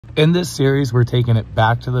In this series, we're taking it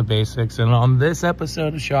back to the basics, and on this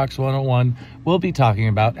episode of Shocks 101, we'll be talking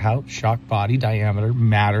about how shock body diameter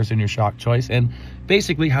matters in your shock choice and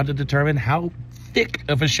basically how to determine how thick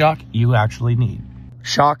of a shock you actually need.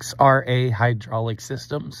 Shocks are a hydraulic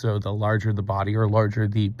system, so the larger the body or larger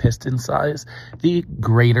the piston size, the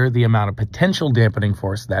greater the amount of potential dampening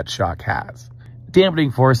force that shock has.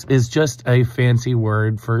 Dampening force is just a fancy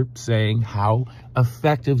word for saying how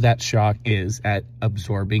effective that shock is at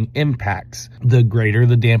absorbing impacts. The greater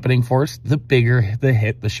the dampening force, the bigger the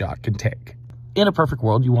hit the shock can take. In a perfect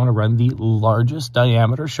world, you want to run the largest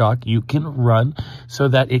diameter shock you can run so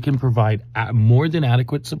that it can provide more than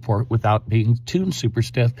adequate support without being tuned super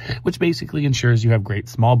stiff, which basically ensures you have great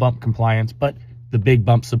small bump compliance, but the big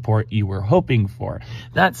bump support you were hoping for.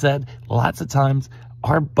 That said, lots of times,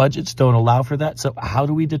 our budgets don't allow for that, so how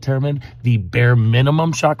do we determine the bare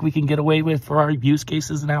minimum shock we can get away with for our use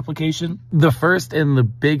cases and application? The first and the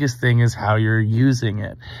biggest thing is how you're using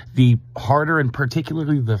it. The harder and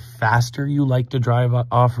particularly the faster you like to drive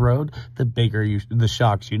off-road, the bigger the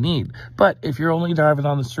shocks you need. But if you're only driving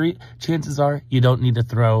on the street, chances are you don't need to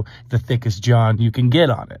throw the thickest John you can get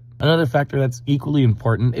on it. Another factor that's equally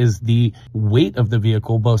important is the weight of the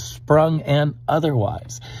vehicle, both sprung and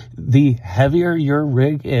otherwise. The heavier your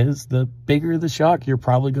rig is, the bigger the shock you're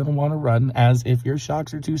probably going to want to run, as if your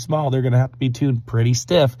shocks are too small, they're going to have to be tuned pretty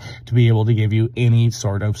stiff to be able to give you any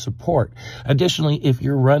sort of support. Additionally, if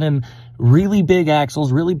you're running really big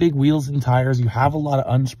axles, really big wheels and tires, you have a lot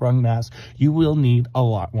of unsprung mass, you will need a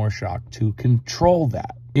lot more shock to control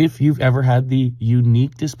that. If you've ever had the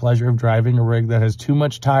unique displeasure of driving a rig that has too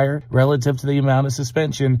much tire relative to the amount of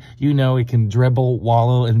suspension, you know it can dribble,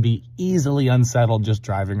 wallow, and be easily unsettled just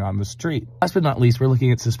driving on the street. Last but not least, we're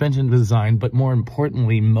looking at suspension design, but more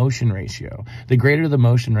importantly, motion ratio. The greater the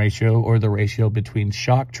motion ratio, or the ratio between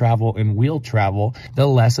shock travel and wheel travel, the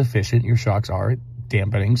less efficient your shocks are at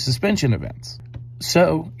dampening suspension events.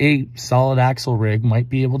 So a solid axle rig might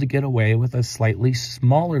be able to get away with a slightly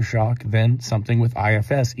smaller shock than something with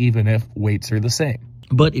IFS, even if weights are the same.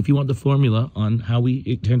 But if you want the formula on how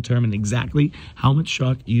we determine exactly how much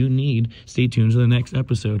shock you need, stay tuned to the next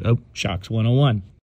episode of Shocks 101.